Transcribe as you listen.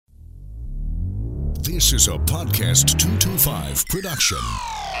This is a Podcast 225 production.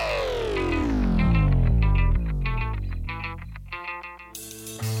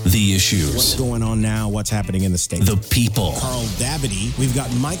 The issues. What's going on now? What's happening in the state? The people. Carl Dabadie. We've got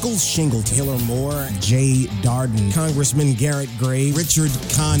Michael Shingle, Taylor Moore, Jay Darden, Congressman Garrett Gray, Richard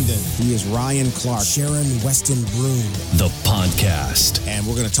Condon. He is Ryan Clark, Sharon Weston Broom. The podcast. And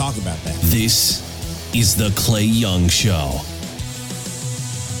we're going to talk about that. This is the Clay Young Show.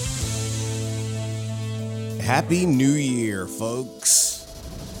 Happy New Year, folks.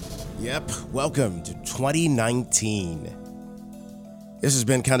 Yep, welcome to 2019. This has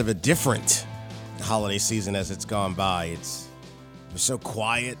been kind of a different holiday season as it's gone by. It's so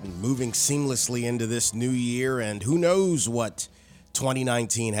quiet and moving seamlessly into this new year, and who knows what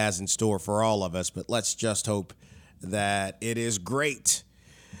 2019 has in store for all of us, but let's just hope that it is great.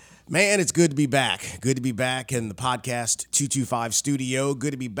 Man, it's good to be back. Good to be back in the Podcast 225 studio.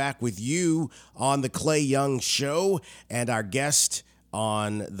 Good to be back with you on the Clay Young Show. And our guest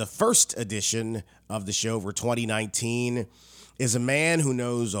on the first edition of the show for 2019 is a man who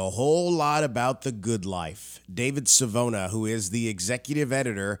knows a whole lot about the good life. David Savona, who is the executive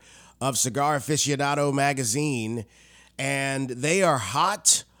editor of Cigar Aficionado magazine. And they are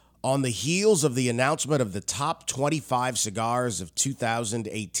hot on the heels of the announcement of the top 25 cigars of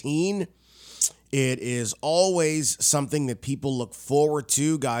 2018. It is always something that people look forward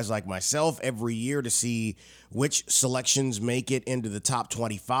to, guys like myself, every year to see which selections make it into the top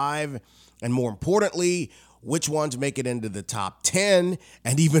 25. And more importantly, which ones make it into the top 10.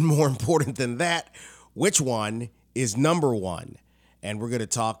 And even more important than that, which one is number one. And we're going to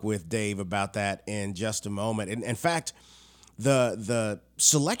talk with Dave about that in just a moment. And in fact, the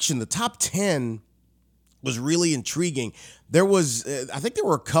selection, the top 10, was really intriguing. There was, I think there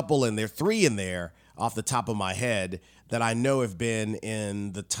were a couple in there, 3 in there off the top of my head that I know have been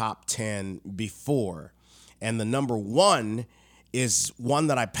in the top 10 before. And the number one is one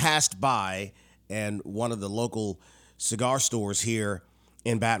that I passed by and one of the local cigar stores here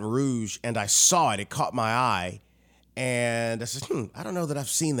in Baton Rouge, and I saw it. It caught my eye. And I said, I don't know that I've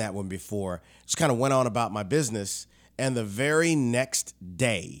seen that one before. Just kind of went on about my business. And the very next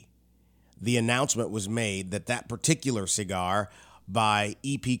day, the announcement was made that that particular cigar by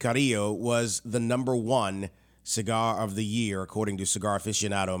E.P. Carrillo was the number one cigar of the year, according to Cigar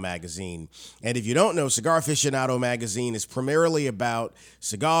Aficionado magazine. And if you don't know, Cigar Aficionado magazine is primarily about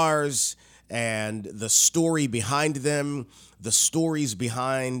cigars and the story behind them, the stories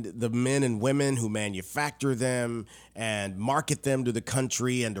behind the men and women who manufacture them and market them to the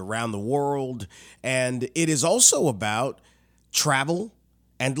country and around the world. And it is also about travel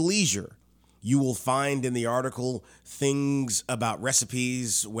and leisure. You will find in the article things about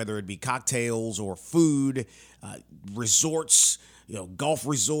recipes, whether it be cocktails or food, resorts, golf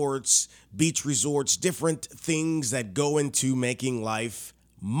resorts, beach resorts, different things that go into making life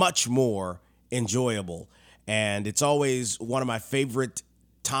much more enjoyable. And it's always one of my favorite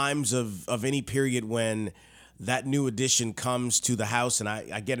times of any period when that new edition comes to the house, and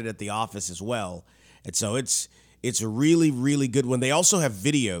I get it at the office as well. And so it's a really, really good one. They also have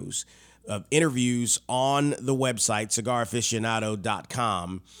videos of interviews on the website,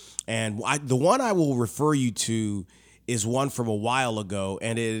 cigaraficionado.com. And the one I will refer you to is one from a while ago,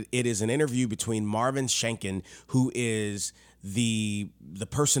 and it is an interview between Marvin Shanken, who is the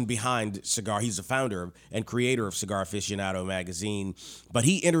person behind Cigar. He's the founder and creator of Cigar Aficionado magazine, but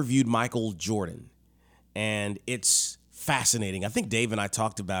he interviewed Michael Jordan, and it's fascinating. I think Dave and I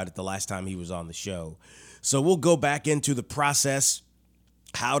talked about it the last time he was on the show. So we'll go back into the process.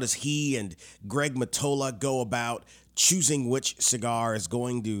 How does he and Greg Mottola go about choosing which cigar is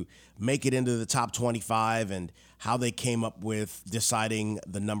going to make it into the top 25, and how they came up with deciding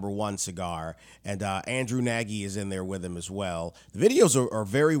the number one cigar. And Andrew Nagy is in there with him as well. The videos are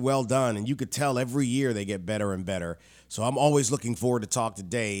very well done, and you could tell every year they get better and better. So I'm always looking forward to talk to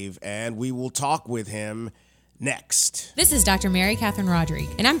Dave, and we will talk with him next. This is Dr. Mary Catherine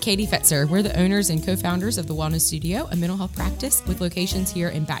Rodrigue, and I'm Katie Fetzer. We're the owners and co-founders of The Wellness Studio, a mental health practice with locations here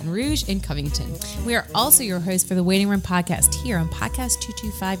in Baton Rouge and Covington. We are also your hosts for the Waiting Room podcast here on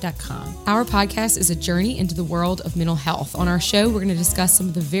podcast225.com. Our podcast is a journey into the world of mental health. On our show, we're going to discuss some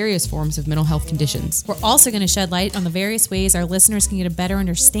of the various forms of mental health conditions. We're also going to shed light on the various ways our listeners can get a better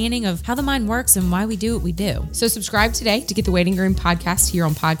understanding of how the mind works and why we do what we do. So subscribe today to get the Waiting Room podcast here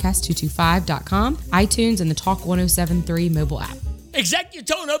on podcast225.com, iTunes, and the Talk 1073 mobile app.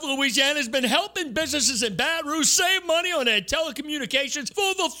 Executone of Louisiana has been helping businesses in Baton Rouge save money on their telecommunications for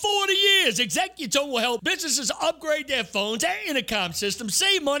over 40 years. Executone will help businesses upgrade their phones and intercom systems,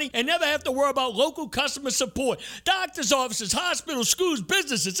 save money, and never have to worry about local customer support. Doctors' offices, hospitals, schools,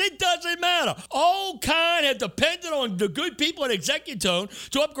 businesses, it doesn't matter. All kind have depended on the good people at Executone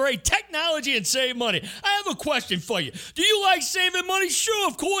to upgrade technology and save money. I have a question for you. Do you like saving money? Sure,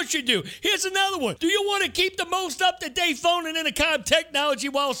 of course you do. Here's another one. Do you want to keep the most up-to-date phone and intercom technology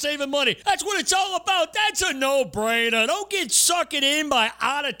while saving money? That's what it's all about. That's a no-brainer. Don't get sucked in by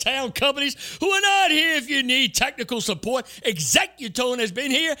out-of-town companies who are not here if you need technical support. Executone has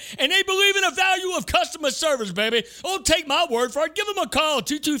been here, and they believe in the value of customer service, baby. Don't take my word for it. Give them a call,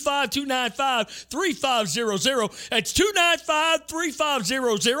 225-295-3500. That's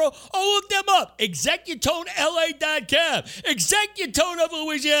 295-3500. Or look them up, ExecutoneLA.com. Executone of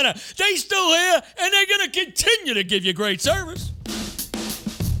Louisiana. They still here, and they're going to continue to give you great service.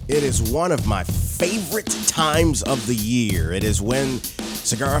 It is one of my favorite times of the year. It is when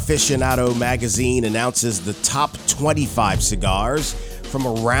Cigar Aficionado magazine announces the top 25 cigars from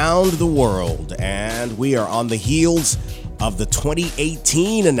around the world. And we are on the heels of the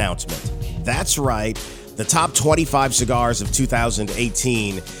 2018 announcement. That's right, the top 25 cigars of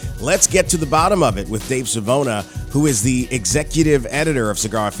 2018. Let's get to the bottom of it with Dave Savona, who is the executive editor of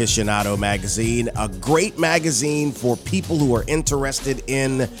Cigar Aficionado magazine, a great magazine for people who are interested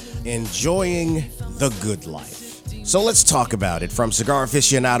in enjoying the good life. So let's talk about it. From Cigar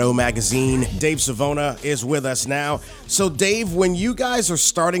Aficionado magazine, Dave Savona is with us now. So Dave, when you guys are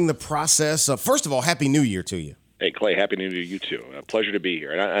starting the process of, first of all, Happy New Year to you. Hey, Clay, Happy New Year to you, too. A pleasure to be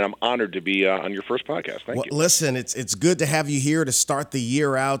here, and I'm honored to be on your first podcast. Thank you. Listen, it's good to have you here to start the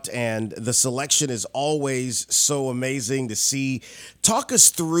year out, and the selection is always so amazing to see. Talk us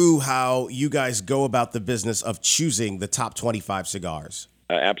through how you guys go about the business of choosing the top 25 cigars.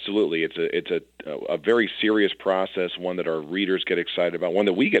 Absolutely. It's a very serious process, one that our readers get excited about, one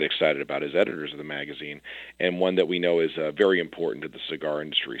that we get excited about as editors of the magazine, and one that we know is very important to the cigar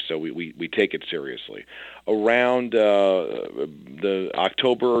industry. So we take it seriously. Around the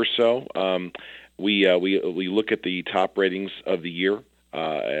October or so, we look at the top ratings of the year,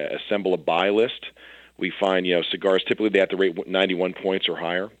 assemble a buy list. We find cigars typically they have to rate 91 points or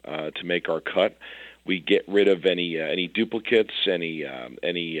higher to make our cut. We get rid of any duplicates, we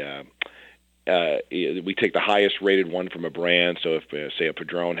take the highest rated one from a brand. So if, say, a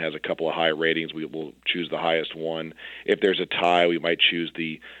Padron has a couple of high ratings, we will choose the highest one. If there's a tie, we might choose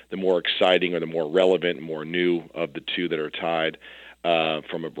the more exciting or the more relevant, more new of the two that are tied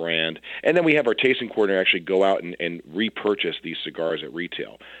from a brand. And then we have our tasting coordinator actually go out and repurchase these cigars at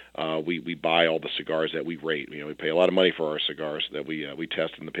retail. We buy all the cigars that we rate. We pay a lot of money for our cigars that we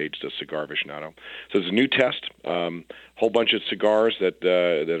test in the page to Cigar Aficionado. So it's a new test, whole bunch of cigars that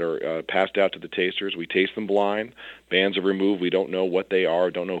are passed out to the tasters. We taste them blind. Bands are removed. We don't know what they are,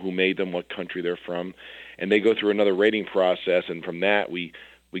 don't know who made them, what country they're from. And they go through another rating process, and from that we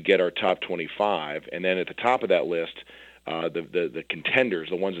get our top 25. And then at the top of that list, the contenders,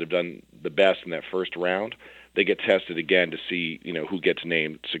 the ones that have done the best in that first round, they get tested again to see who gets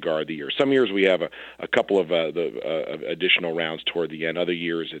named Cigar of the Year. Some years we have a couple of additional rounds toward the end. Other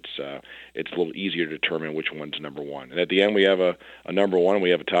years it's a little easier to determine which one's number one. And at the end we have a number one and we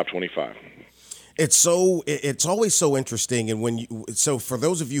have a top 25. It's always so interesting, and so for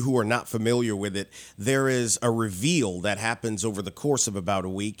those of you who are not familiar with it, there is a reveal that happens over the course of about a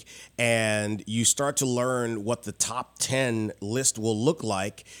week, and you start to learn what the top 10 list will look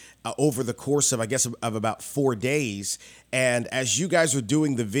like over the course of, I guess, of about 4 days. And as you guys are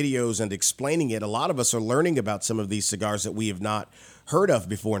doing the videos and explaining it, a lot of us are learning about some of these cigars that we have not heard of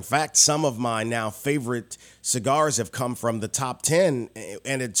before. In fact, some of my now favorite cigars have come from the top 10,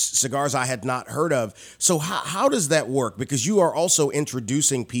 and it's cigars I had not heard of. So how does that work? Because you are also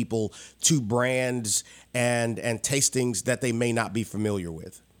introducing people to brands and tastings that they may not be familiar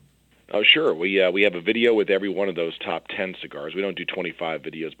with. Oh, sure. We have a video with every one of those top 10 cigars. We don't do 25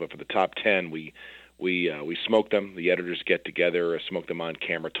 videos, but for the top 10, we smoke them. The editors get together, smoke them on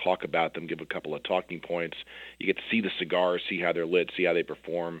camera, talk about them, give a couple of talking points. You get to see the cigars, see how they're lit, see how they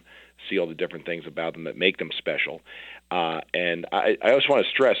perform, see all the different things about them that make them special. And I also want to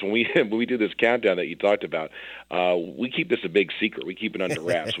stress, when we do this countdown that you talked about, we keep this a big secret. We keep it under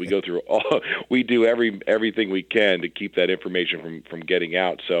wraps. We go through we do everything we can to keep that information from getting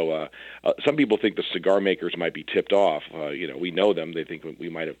out. So some people think the cigar makers might be tipped off. We know them. They think we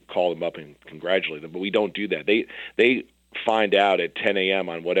might have called them up and congratulated them, but we don't do that. They find out at 10 a.m.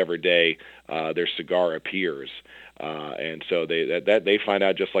 on whatever day their cigar appears. And so they find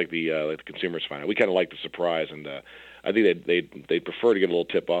out just like the consumers find out. We kind of like the surprise, and I think they prefer to get a little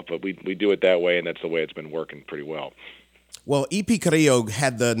tip off, but we do it that way, and that's the way it's been working pretty well. Well, EP Carrillo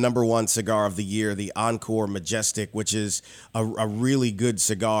had the #1 cigar of the year, the Encore Majestic, which is a really good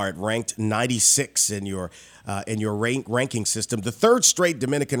cigar. It ranked 96 in your ranking system. The third straight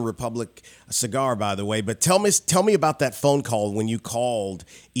Dominican Republic cigar, by the way. But tell me about that phone call when you called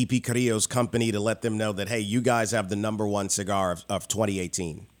EP Carrillo's company to let them know that, hey, you guys have the #1 cigar of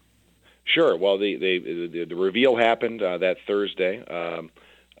 2018. Sure. Well, the reveal happened that Thursday.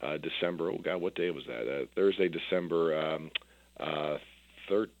 December. Oh God, what day was that? Thursday, December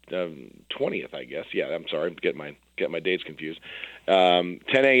 20th, I guess. Yeah, I'm sorry, I'm getting my dates confused. 10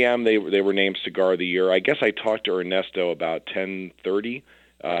 a.m. They were named Cigar of the Year. I guess I talked to Ernesto about 10:30.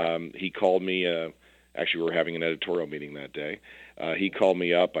 He called me. Actually, we were having an editorial meeting that day. He called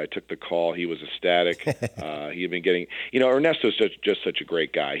me up. I took the call. He was ecstatic. He had been getting. Ernesto's just such a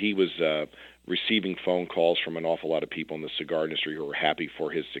great guy. He was receiving phone calls from an awful lot of people in the cigar industry who were happy for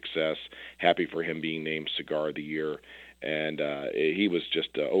his success, happy for him being named Cigar of the Year, and he was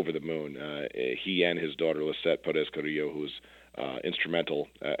just over the moon. He and his daughter Lisette Perez Carrillo, who was instrumental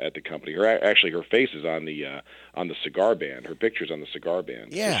at the company. Her face is on the cigar band. Her picture's on the cigar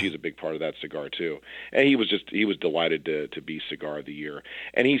band. Yeah, so she's a big part of that cigar too. And he was delighted to be Cigar of the Year,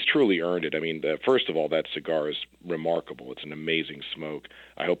 and he's truly earned it. I mean, first of all, that cigar is remarkable. It's an amazing smoke.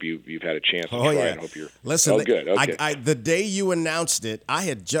 I hope you've had a chance to try it. I hope you're. Listen, good. Okay. The day you announced it, I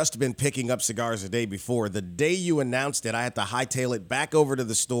had just been picking up cigars the day before. The day you announced it, I had to hightail it back over to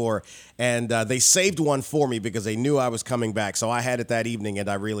the store, and they saved one for me because they knew I was coming back. So I had it that evening, and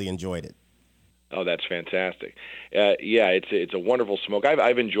I really enjoyed it. Oh, that's fantastic. It's a wonderful smoke.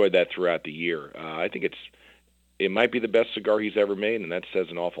 I've enjoyed that throughout the year. I think it might be the best cigar he's ever made, and that says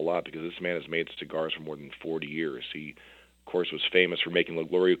an awful lot because this man has made cigars for more than 40 years. He, of course, was famous for making La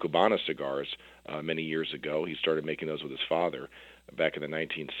Gloria Cubana cigars many years ago. He started making those with his father back in the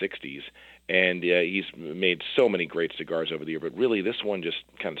 1960s, and he's made so many great cigars over the year, but really this one just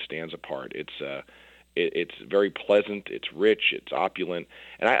kind of stands apart. It's very pleasant, it's rich, it's opulent,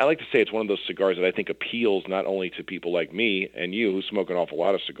 and I like to say it's one of those cigars that I think appeals not only to people like me and you who smoke an awful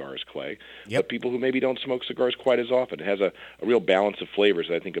lot of cigars, Clay, but people who maybe don't smoke cigars quite as often. It has a real balance of flavors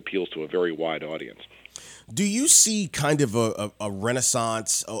that I think appeals to a very wide audience. Do you see kind of a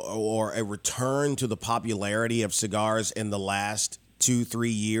renaissance or a return to the popularity of cigars in the last 2-3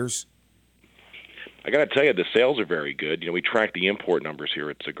 years? I got to tell you, the sales are very good. We track the import numbers here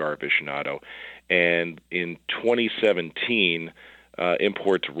at Cigar Aficionado, and in 2017,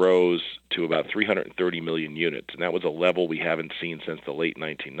 imports rose to about 330 million units, and that was a level we haven't seen since the late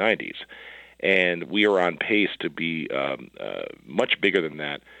 1990s. And we are on pace to be much bigger than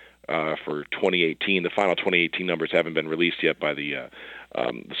that for 2018. The final 2018 numbers haven't been released yet by the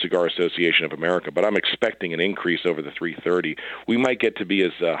Cigar Association of America, but I'm expecting an increase over the 330. We might get to be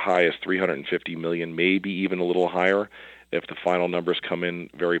as high as 350 million, maybe even a little higher if the final numbers come in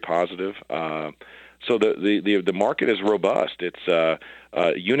very positive. So the market is robust. It's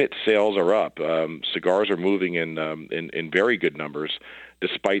unit sales are up. Cigars are moving in very good numbers,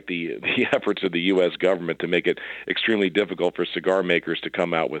 despite the efforts of the U.S. government to make it extremely difficult for cigar makers to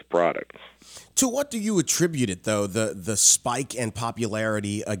come out with product. To what do you attribute it, though, the spike in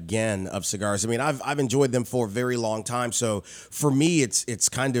popularity again of cigars? I mean, I've enjoyed them for a very long time, so for me, it's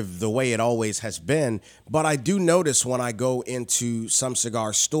kind of the way it always has been. But I do notice when I go into some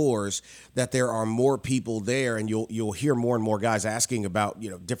cigar stores that there are more people there, and you'll hear more and more guys asking about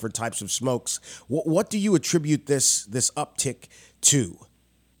different types of smokes. What do you attribute this uptick to?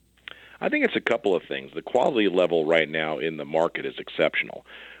 I think it's a couple of things. The quality level right now in the market is exceptional.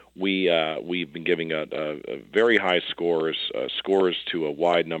 We've been giving a very high scores to a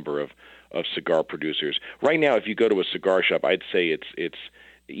wide number of cigar producers. Right now, if you go to a cigar shop, I'd say it's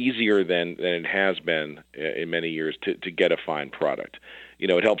easier than it has been in many years to get a fine product.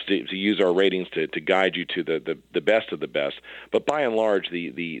 It helps to use our ratings to guide you to the best of the best. But by and large,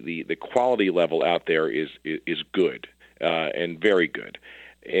 the quality level out there is good and very good.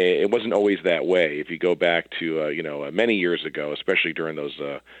 It wasn't always that way. If you go back to many years ago, especially during those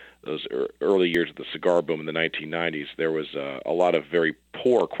early years of the cigar boom in the 1990s, there was a lot of very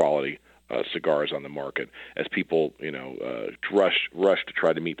poor quality cigars on the market as people rushed to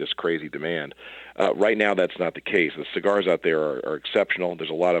try to meet this crazy demand. Right now, that's not the case. The cigars out there are exceptional.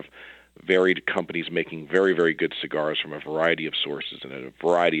 There's a lot of varied companies making very, very good cigars from a variety of sources and in a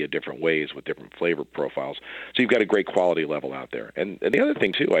variety of different ways with different flavor profiles. So you've got a great quality level out there. And the other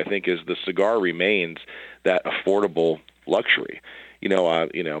thing, too, I think, is the cigar remains that affordable luxury.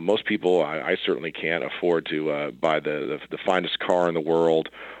 Most people, I certainly can't afford to buy the finest car in the world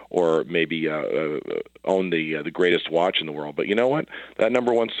or maybe own the greatest watch in the world. But you know what? That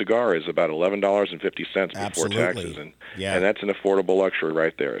number one cigar is about $11.50 before Absolutely. taxes, and that's an affordable luxury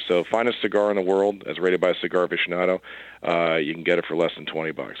right there. So finest cigar in the world, as rated by Cigar Aficionado, you can get it for less than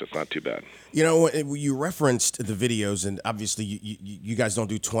 $20. It's not too bad. You know, you referenced the videos, and obviously you guys don't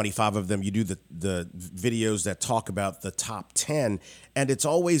do 25 of them. You do the videos that talk about the top 10, and it's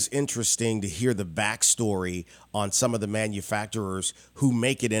always interesting to hear the backstory on some of the manufacturers who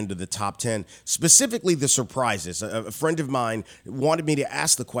make it into the top 10, specifically the surprises. A friend of mine wanted me to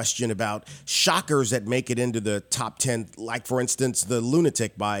ask the question about shockers that make it into the top 10, like, for instance, the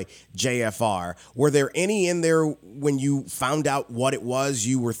Lunatic by JFR. Were there any in there when you found out what it was,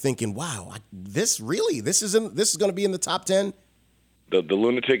 you were thinking, wow, this is going to be in the top 10? The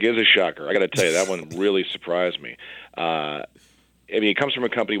Lunatic is a shocker. I got to tell you, that one really surprised me. I mean, it comes from a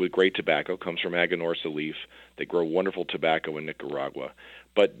company with great tobacco. It comes from Aganorsa leaf. They grow wonderful tobacco in Nicaragua.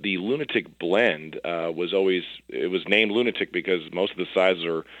 But the Lunatic blend was named Lunatic because most of the sizes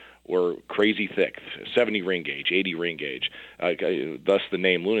were crazy thick, 70 ring gauge, 80 ring gauge. Thus the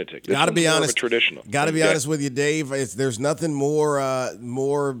name Lunatic. Got to be honest. Traditional. Got to be honest with you, Dave. There's nothing more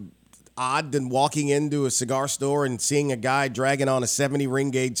odd than walking into a cigar store and seeing a guy dragging on a 70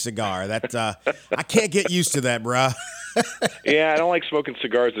 ring gauge cigar. That I can't get used to that, bruh. Yeah, I don't like smoking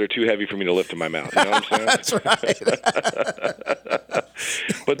cigars that are too heavy for me to lift in my mouth. You know what I'm saying? That's right.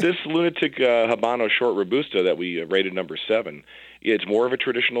 But this Lunatic Habano Short Robusto that we rated number 7, it's more of a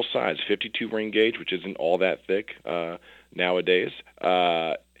traditional size, 52 ring gauge, which isn't all that thick nowadays.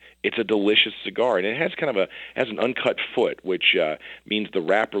 It's a delicious cigar, and it has has an uncut foot, which means the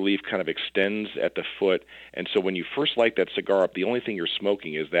wrapper leaf kind of extends at the foot. And so when you first light that cigar up, the only thing you're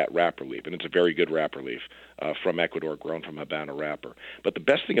smoking is that wrapper leaf, and it's a very good wrapper leaf from Ecuador, grown from Habano wrapper. But the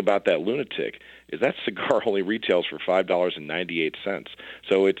best thing about that Lunatic is that cigar only retails for $5.98.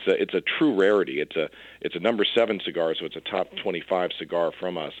 So it's a true rarity. It's a number 7 cigar, so it's a top 25 cigar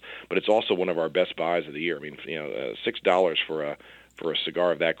from us. But it's also one of our best buys of the year. I mean, $6 for a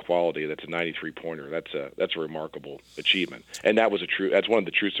cigar of that quality, that's a 93 pointer. That's a remarkable achievement, and that's one of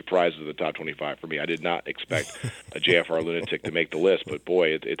the true surprises of the top 25 for me. I did not expect a JFR Lunatic to make the list, but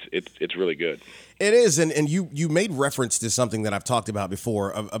boy, it's really good. It is, and you made reference to something that I've talked about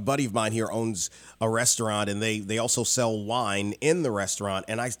before. A buddy of mine here owns a restaurant, and they also sell wine in the restaurant.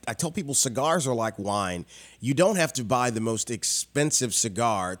 And I tell people cigars are like wine. You don't have to buy the most expensive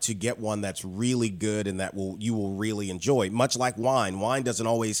cigar to get one that's really good and that you will really enjoy. Much like wine. Wine doesn't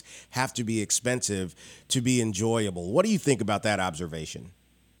always have to be expensive to be enjoyable. What do you think about that observation?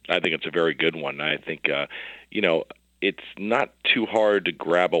 I think it's a very good one. I think, it's not too hard to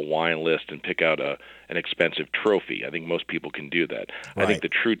grab a wine list and pick out an expensive trophy. I think most people can do that. Right. I think the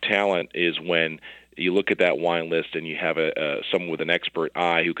true talent is when you look at that wine list and you have someone with an expert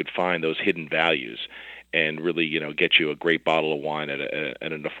eye who could find those hidden values and really, get you a great bottle of wine at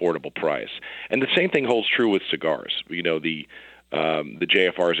an affordable price. And the same thing holds true with cigars. The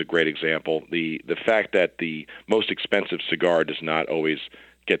JFR is a great example. The fact that the most expensive cigar does not always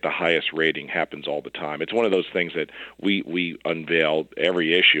get the highest rating happens all the time. It's one of those things that we unveil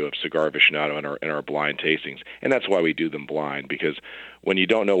every issue of Cigar Aficionado in our blind tastings, and that's why we do them blind, because when you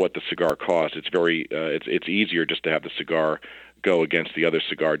don't know what the cigar costs, it's easier just to have the cigar go against the other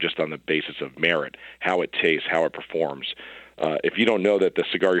cigar just on the basis of merit, how it tastes, how it performs. If you don't know that the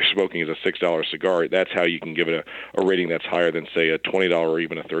cigar you're smoking is a $6 cigar, that's how you can give it a rating that's higher than, say, a $20 or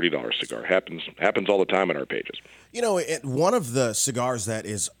even a $30 cigar. Happens all the time in our pages. One of the cigars that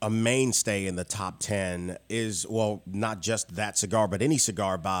is a mainstay in the top 10 is, well, not just that cigar, but any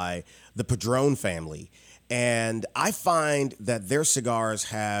cigar by the Padron family. And I find that their cigars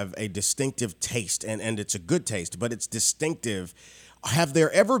have a distinctive taste, and it's a good taste, but it's distinctive. Have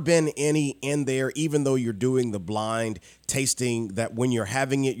there ever been any in there, even though you're doing the blind tasting, that when you're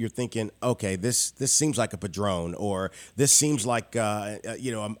having it, you're thinking, okay, this seems like a Padron, or this seems like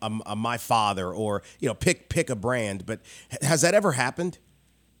my father, or pick a brand? But has that ever happened?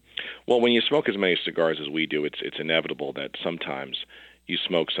 Well, when you smoke as many cigars as we do, it's inevitable that sometimes you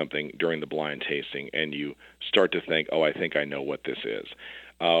smoke something during the blind tasting and you start to think, oh, I think I know what this is.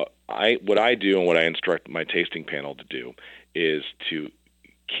 What I do and what I instruct my tasting panel to do is to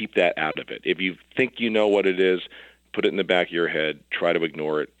keep that out of it. If you think you know what it is, put it in the back of your head, try to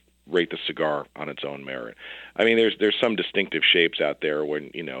ignore it, rate the cigar on its own merit. I mean, there's some distinctive shapes out there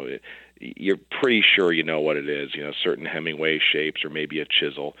when, you're pretty sure you know what it is, certain Hemingway shapes or maybe a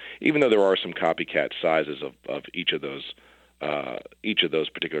chisel, even though there are some copycat sizes of each of those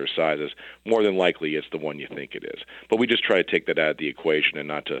particular sizes. More than likely it's the one you think it is. But we just try to take that out of the equation and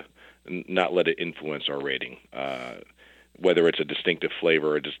not let it influence our rating. whether it's a distinctive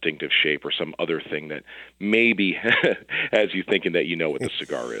flavor, a distinctive shape, or some other thing that maybe has you thinking that you know what the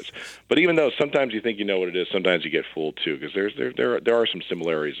cigar is. But even though sometimes you think you know what it is, sometimes you get fooled too, because there are some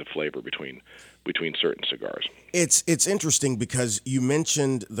similarities of flavor between certain cigars. It's interesting because you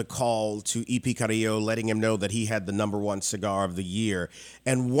mentioned the call to E.P. Carrillo, letting him know that he had the #1 cigar of the year,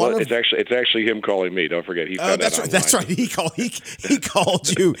 and it's actually him calling me. Don't forget, he found that online. That's right. He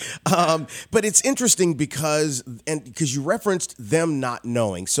called you. But it's interesting because you referenced them not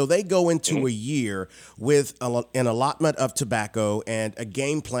knowing, so they go into a year with an allotment of tobacco and a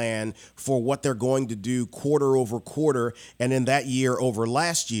game plan for what they're going to do quarter over quarter, and in that year over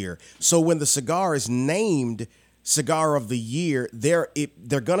last year. So when the cigar is named Cigar of the Year, they're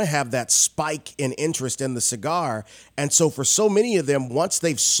going to have that spike in interest in the cigar. And so for so many of them, once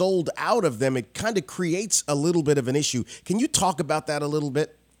they've sold out of them, it kind of creates a little bit of an issue. Can you talk about that a little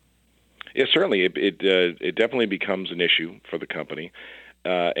bit? Yeah, certainly. It definitely becomes an issue for the company.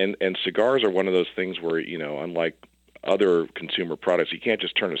 And cigars are one of those things where, unlike other consumer products, you can't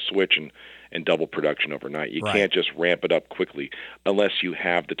just turn a switch and double production overnight. You can't just ramp it up quickly unless you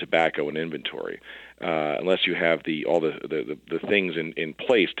have the tobacco in inventory, unless you have all the things in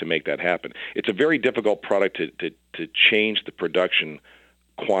place to make that happen. It's a very difficult product to change the production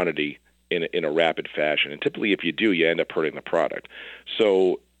quantity in a rapid fashion. And typically if you do, you end up hurting the product.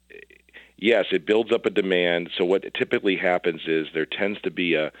 So yes, it builds up a demand. So what typically happens is there tends to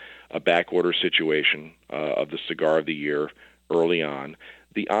be a back order situation of the Cigar of the Year early on.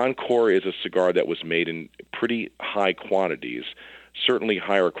 The Encore is a cigar that was made in pretty high quantities, certainly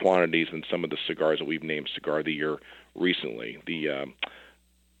higher quantities than some of the cigars that we've named Cigar of the Year recently. The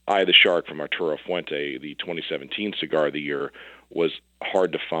Eye of the Shark from Arturo Fuente, the 2017 Cigar of the Year, was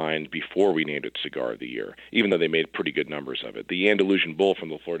hard to find before we named it Cigar of the Year, even though they made pretty good numbers of it. The Andalusian Bull from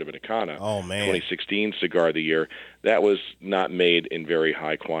the Flor Dominicana, 2016 Cigar of the Year, that was not made in very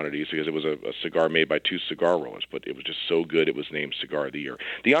high quantities because it was a cigar made by two cigar rollers, but it was just so good it was named Cigar of the Year.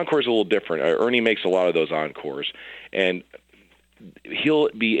 The Encore is a little different. Ernie makes a lot of those Encores, and he'll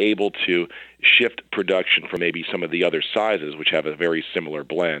be able to shift production from maybe some of the other sizes, which have a very similar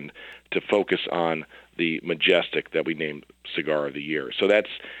blend, to focus on the Majestic that we named Cigar of the Year. So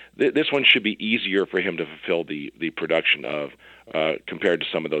this one should be easier for him to fulfill the production of compared to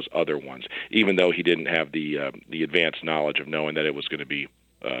some of those other ones, even though he didn't have the advanced knowledge of knowing that it was going to be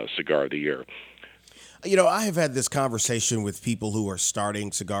Cigar of the Year. I have had this conversation with people who are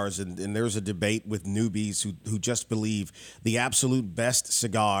starting cigars, and there's a debate with newbies who just believe the absolute best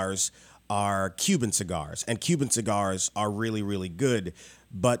cigars are Cuban cigars, and Cuban cigars are really, really good,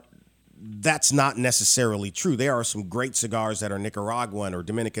 but that's not necessarily true. There are some great cigars that are Nicaraguan or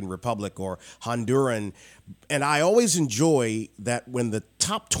Dominican Republic or Honduran. And I always enjoy that when the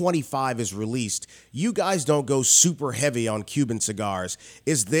top 25 is released, you guys don't go super heavy on Cuban cigars.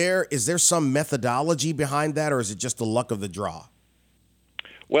 Is there some methodology behind that, or is it just the luck of the draw?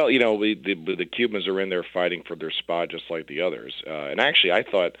 Well, the Cubans are in there fighting for their spot just like the others. And actually, I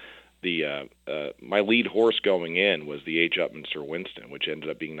thought my lead horse going in was the H. Upman Sir Winston, which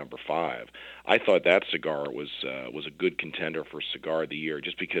ended up being number 5. I thought that cigar was a good contender for Cigar of the Year,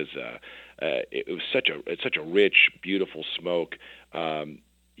 just because it was such a rich, beautiful smoke,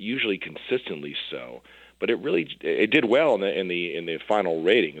 usually consistently so. But it did well in the final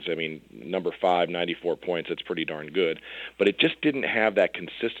ratings. I mean, number 5, 94 points. That's pretty darn good. But it just didn't have that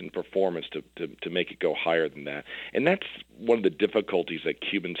consistent performance to make it go higher than that. And that's one of the difficulties that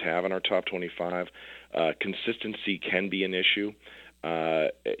Cubans have in our top 25. Consistency can be an issue.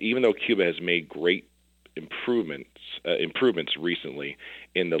 Even though Cuba has made great improvements recently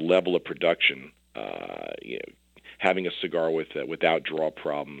in the level of production, having a cigar without draw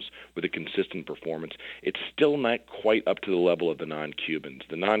problems, with a consistent performance, it's still not quite up to the level of the non-Cubans.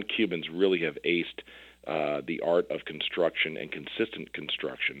 The non-Cubans really have aced the art of construction and consistent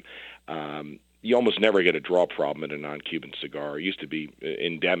construction. You almost never get a draw problem in a non-Cuban cigar. It used to be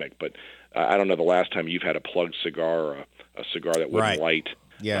endemic, but I don't know the last time you've had a plugged cigar or a cigar that wouldn't light.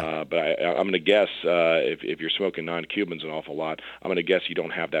 Yeah. But I'm going to guess if you're smoking non-Cubans an awful lot, I'm going to guess you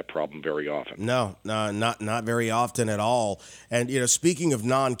don't have that problem very often. No, not very often at all. And speaking of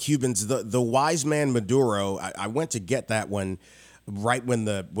non-Cubans, the Wise Man Maduro, I went to get that one right when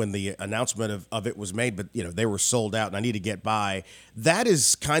the announcement of it was made, but they were sold out, and I need to get by. That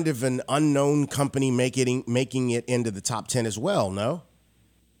is kind of an unknown company making it into the top 10 as well. No.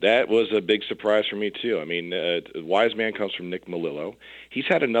 That was a big surprise for me, too. I mean, Wise Man comes from Nick Melillo. He's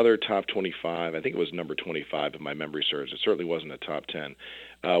had another top 25. I think it was number 25, if my memory serves. It certainly wasn't a top 10,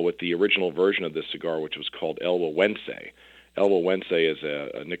 with the original version of this cigar, which was called El Huehuense. El Huehuense is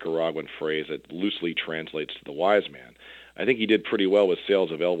a Nicaraguan phrase that loosely translates to the Wise Man. I think he did pretty well with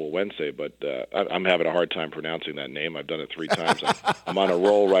sales available Wednesday, but I'm having a hard time pronouncing that name. I've done it 3 times. I'm on a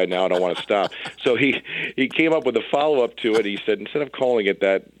roll right now. I don't want to stop. So he came up with a follow-up to it. He said, instead of calling it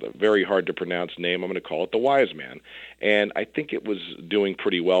that very hard-to-pronounce name, I'm going to call it the Wise Man. And I think it was doing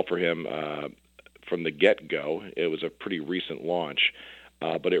pretty well for him from the get-go. It was a pretty recent launch,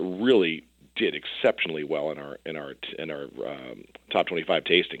 but it really did exceptionally well in our top 25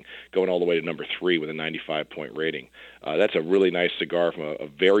 tasting, going all the way to number 3 with a 95-point rating. That's a really nice cigar from a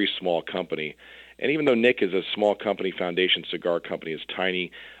very small company. And even though Nick is a small company, Foundation Cigar Company is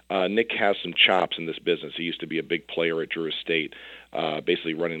tiny, Nick has some chops in this business. He used to be a big player at Drew Estate,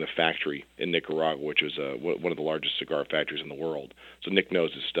 basically running the factory in Nicaragua, which is one of the largest cigar factories in the world. So Nick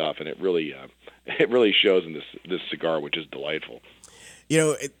knows his stuff, and it really shows in this cigar, which is delightful. You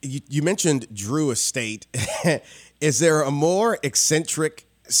know, you mentioned Drew Estate. Is there a more eccentric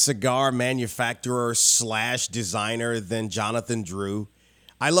cigar manufacturer / designer than Jonathan Drew?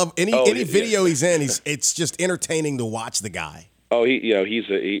 I love any video he's in. It's just entertaining to watch the guy. Oh, he's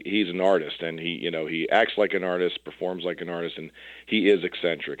an artist, and he acts like an artist, performs like an artist, and he is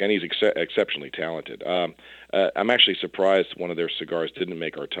eccentric, and he's exceptionally talented. I'm actually surprised one of their cigars didn't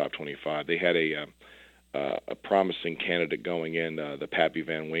make our top 25. They had a promising candidate going in, the Pappy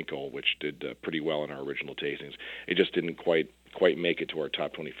Van Winkle, which did pretty well in our original tastings. It just didn't quite make it to our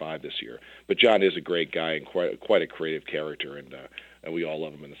top 25 this year. But John is a great guy and quite a creative character, and we all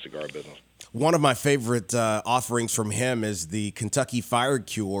love him in the cigar business. One of my favorite offerings from him is the Kentucky Fire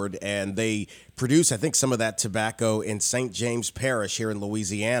Cured, and they produce, I think, some of that tobacco in St. James Parish here in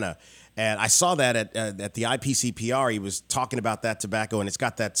Louisiana. And I saw that at the IPCPR. He was talking about that tobacco, and it's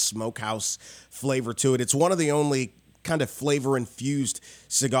got that smokehouse flavor to it. It's one of the only kind of flavor-infused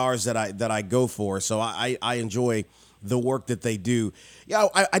cigars that I go for. So I enjoy the work that they do. Yeah,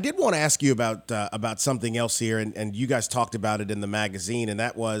 I did want to ask you about something else here, and you guys talked about it in the magazine, and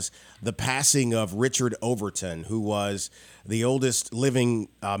that was the passing of Richard Overton, who was the oldest living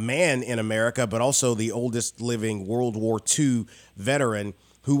man in America, but also the oldest living World War II veteran,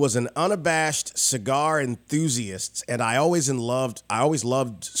 who was an unabashed cigar enthusiast, and I always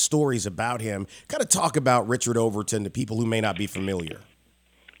loved stories about him. Kind of talk about Richard Overton to people who may not be familiar.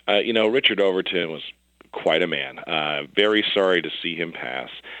 Richard Overton was quite a man. Very sorry to see him pass,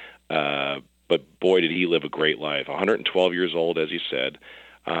 but boy, did he live a great life. 112 years old, as he said.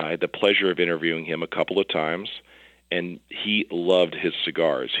 I had the pleasure of interviewing him a couple of times, and he loved his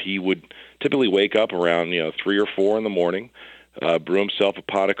cigars. He would typically wake up around 3 or 4 in the morning, brew himself a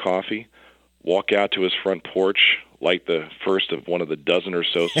pot of coffee, walk out to his front porch, light the first of one of the dozen or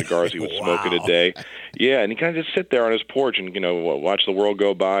so cigars he would smoke in a day. Yeah, and he kind of just sit there on his porch and watch the world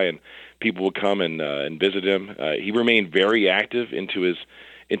go by, and people would come and visit him. He remained very active into his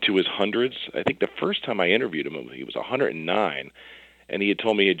hundreds. I think the first time I interviewed him, he was 109, and he had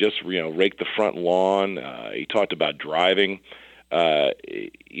told me he had just raked the front lawn. He talked about driving. I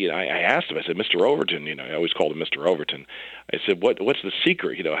asked him. I said, Mr. Overton. I always called him Mr. Overton. I said, what's the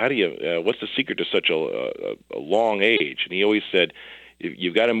secret? How do you? What's the secret to such a long age? And he always said,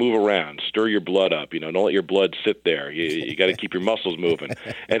 you've got to move around, stir your blood up. Don't let your blood sit there. You got to keep your muscles moving.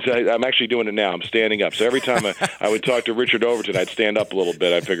 And so I'm actually doing it now. I'm standing up. So every time I would talk to Richard Overton, I'd stand up a little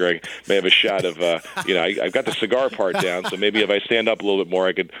bit. I figure I may have a shot of, I've got the cigar part down. So maybe if I stand up a little bit more,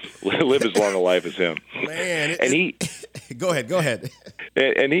 I could live as long a life as him. Man, Go ahead.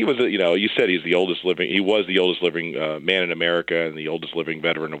 And he was, you said he was the oldest living man in America and the oldest living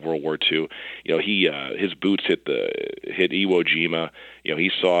veteran of World War II. His boots hit Iwo Jima.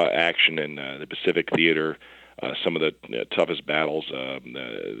 He saw action in the Pacific Theater, some of the toughest battles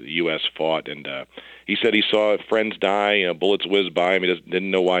the U.S. fought, and he said he saw friends die, bullets whizzed by him. He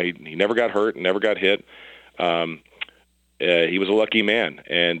didn't know why. He never got hurt, never got hit. He was a lucky man,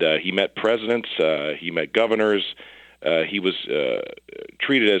 and he met presidents, he met governors. He was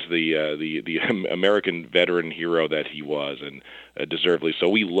treated as the American veteran hero that he was, and deservedly so.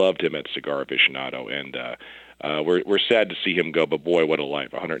 We loved him at Cigar Aficionado, and we're sad to see him go. But boy, what a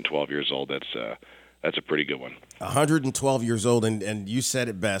life! 112 years old. That's a pretty good one. 112 years old, and you said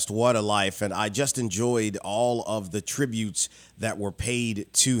it best, what a life. And I just enjoyed all of the tributes that were paid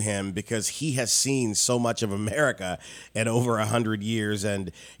to him because he has seen so much of America in over 100 years.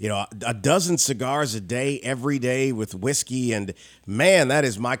 And, a dozen cigars a day, every day with whiskey. And, man, that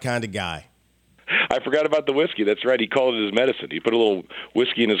is my kind of guy. I forgot about the whiskey. That's right. He called it his medicine. He put a little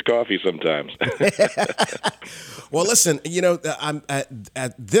whiskey in his coffee sometimes. Well, listen, I'm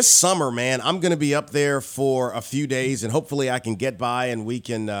at this summer, man, I'm going to be up there for a few days, and hopefully I can get by and we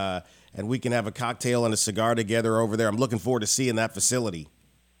can have a cocktail and a cigar together over there. I'm looking forward to seeing that facility.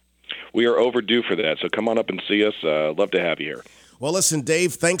 we are overdue for that. So come on up and see us. Love to have you here. Well, listen,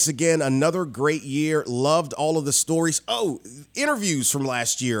 Dave, thanks again. Another great year. Loved all of the stories. Oh, interviews from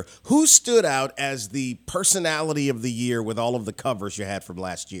last year. Who stood out as the personality of the year with all of the covers you had from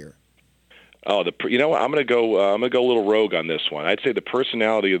last year? Oh, you know what? I'm gonna go a little rogue on this one. I'd say the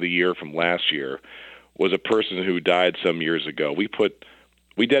personality of the year from last year was a person who died some years ago. We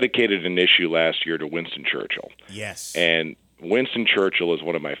dedicated an issue last year to Winston Churchill. Yes. And Winston Churchill is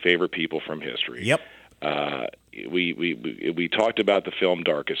one of my favorite people from history. Yep. We talked about the film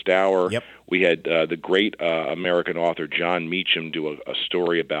Darkest Hour. Yep. We had the great American author John Meacham do a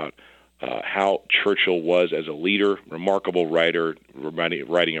story about how Churchill was as a leader, remarkable writer,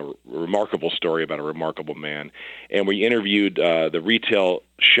 writing a remarkable story about a remarkable man. And we interviewed the retail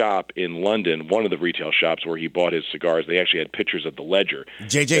shop in London, one of the retail shops where he bought his cigars. They actually had pictures of the ledger.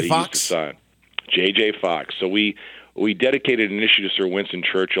 J.J. Fox? J.J. Fox. So we dedicated an issue to Sir Winston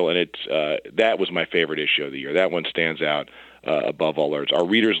Churchill, and that was my favorite issue of the year. That one stands out above all others. Our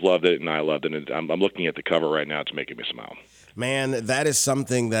readers loved it, and I loved it. And I'm looking at the cover right now. It's making me smile. Man, that is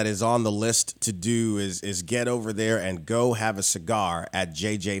something that is on the list to do is get over there and go have a cigar at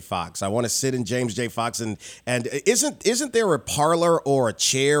J.J. Fox. I want to sit in James J. Fox, and isn't there a parlor or a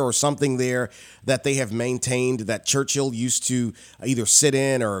chair or something there that they have maintained that Churchill used to either sit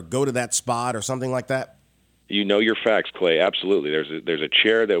in or go to that spot or something like that? You know your facts, Clay. Absolutely. There's a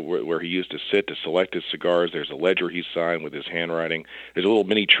chair where he used to sit to select his cigars. There's a ledger he signed with his handwriting. There's a little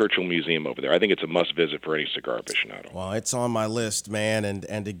mini Churchill museum over there. I think it's a must visit for any cigar aficionado. Well, it's on my list, man.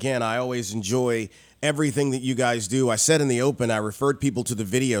 And again, I always enjoy everything that you guys do. I said in the open, I referred people to the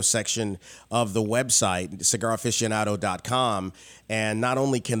video section of the website, cigaraficionado.com. And not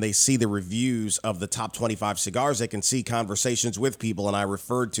only can they see the reviews of the top 25 cigars, they can see conversations with people. And I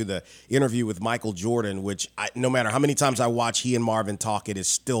referred to the interview with Michael Jordan, which no matter how many times I watch he and Marvin talk, it is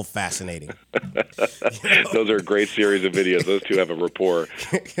still fascinating. Those are a great series of videos. Those two have a rapport.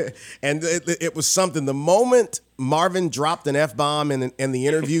 And it was something. The moment Marvin dropped an F-bomb in the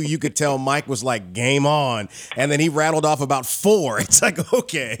interview, you could tell Mike was like, game on. And then he rattled off about 4. It's like,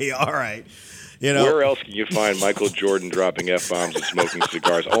 okay, all right. You know, where else can you find Michael Jordan dropping F-bombs and smoking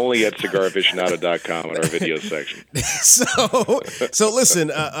cigars? Only at cigaraficionado.com in our video section. So listen,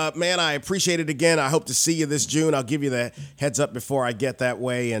 man, I appreciate it again. I hope to see you this June. I'll give you the heads up before I get that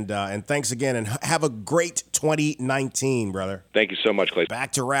way. And thanks again, and have a great 2019, brother. Thank you so much, Clay.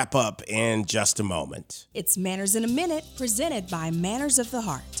 Back to wrap up in just a moment. It's Manners in a Minute, presented by Manners of the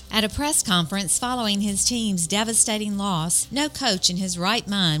Heart. At a press conference following his team's devastating loss, no coach in his right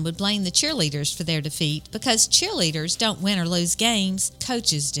mind would blame the cheerleaders for their defeat, because cheerleaders don't win or lose games,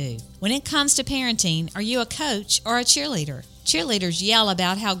 coaches do. When it comes to parenting, are you a coach or a cheerleader? Cheerleaders yell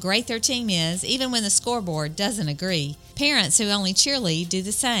about how great their team is even when the scoreboard doesn't agree. Parents who only cheerlead do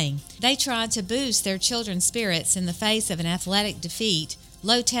the same. They try to boost their children's spirits in the face of an athletic defeat,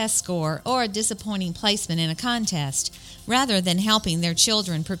 low test score, or a disappointing placement in a contest, rather than helping their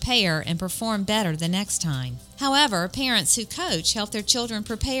children prepare and perform better the next time. However, parents who coach help their children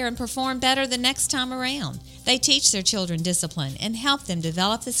prepare and perform better the next time around. They teach their children discipline and help them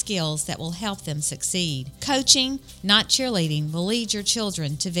develop the skills that will help them succeed. Coaching, not cheerleading, will lead your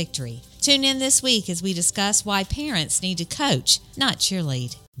children to victory. Tune in this week as we discuss why parents need to coach, not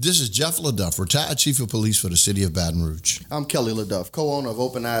cheerlead. This is Jeff LaDuff, retired Chief of Police for the City of Baton Rouge. I'm Kelly LaDuff, co-owner of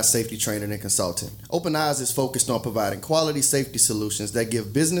Open Eyes Safety Training and Consulting. Open Eyes is focused on providing quality safety solutions that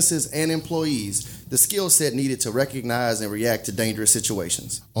give businesses and employees the skill set needed to recognize and react to dangerous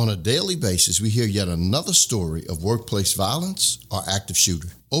situations. On a daily basis, we hear yet another story of workplace violence or active shooter.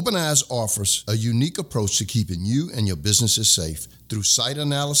 Open Eyes offers a unique approach to keeping you and your businesses safe through site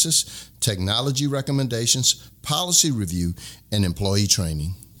analysis, technology recommendations, policy review, and employee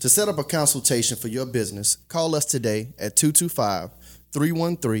training. To set up a consultation for your business, call us today at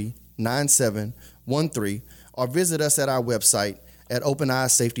 225-313-9713 or visit us at our website at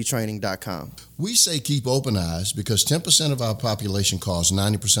openeyesafetytraining.com. We say keep open eyes because 10% of our population cause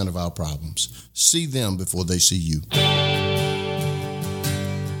 90% of our problems. See them before they see you.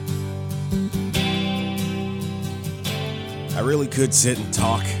 I really could sit and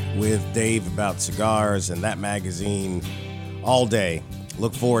talk with Dave about cigars and that magazine all day.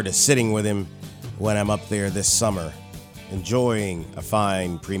 Look forward to sitting with him when I'm up there this summer, enjoying a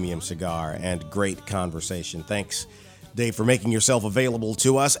fine premium cigar and great conversation. Thanks, Dave, for making yourself available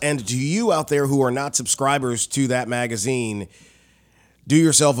to us. And to you out there who are not subscribers to that magazine, do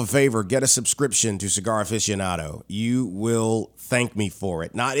yourself a favor, get a subscription to Cigar Aficionado. You will thank me for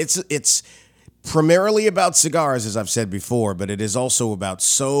it. It's primarily about cigars, as I've said before, but it is also about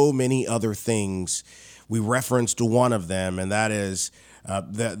so many other things. We referenced one of them, and that is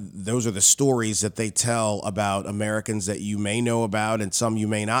Those are the stories that they tell about Americans that you may know about and some you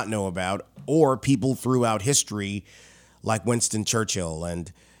may not know about, or people throughout history like Winston Churchill.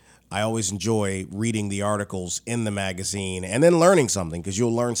 And I always enjoy reading the articles in the magazine and then learning something, because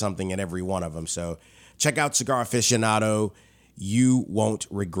you'll learn something in every one of them. So check out Cigar Aficionado. You won't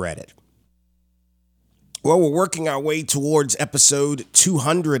regret it. Well, we're working our way towards episode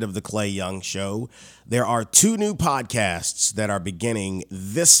 200 of The Clay Young Show. There are 2 new podcasts that are beginning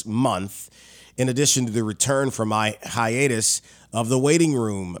this month, in addition to the return from my hiatus of the Waiting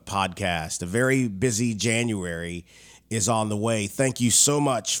Room podcast. A very busy January is on the way. Thank you so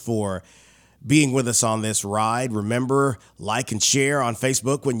much for being with us on this ride. Remember, like and share on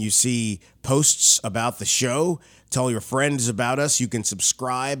Facebook when you see posts about the show. Tell your friends about us. You can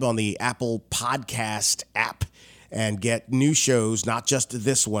subscribe on the Apple Podcast app and get new shows, not just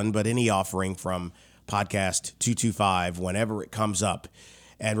this one, but any offering from Podcast 225 whenever it comes up.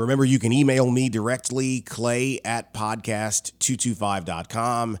 And remember, you can email me directly,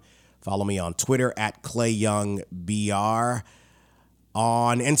 clay@podcast225.com. Follow me on Twitter @ClayYoungBR.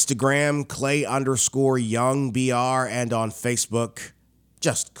 On Instagram, Clay_YoungBR. And on Facebook,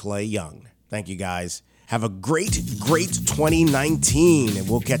 just Clay Young. Thank you, guys. Have a great 2019, and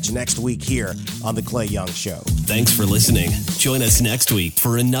we'll catch you next week here on The Clay Young Show. Thanks for listening. Join us next week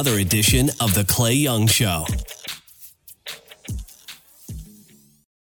for another edition of The Clay Young Show.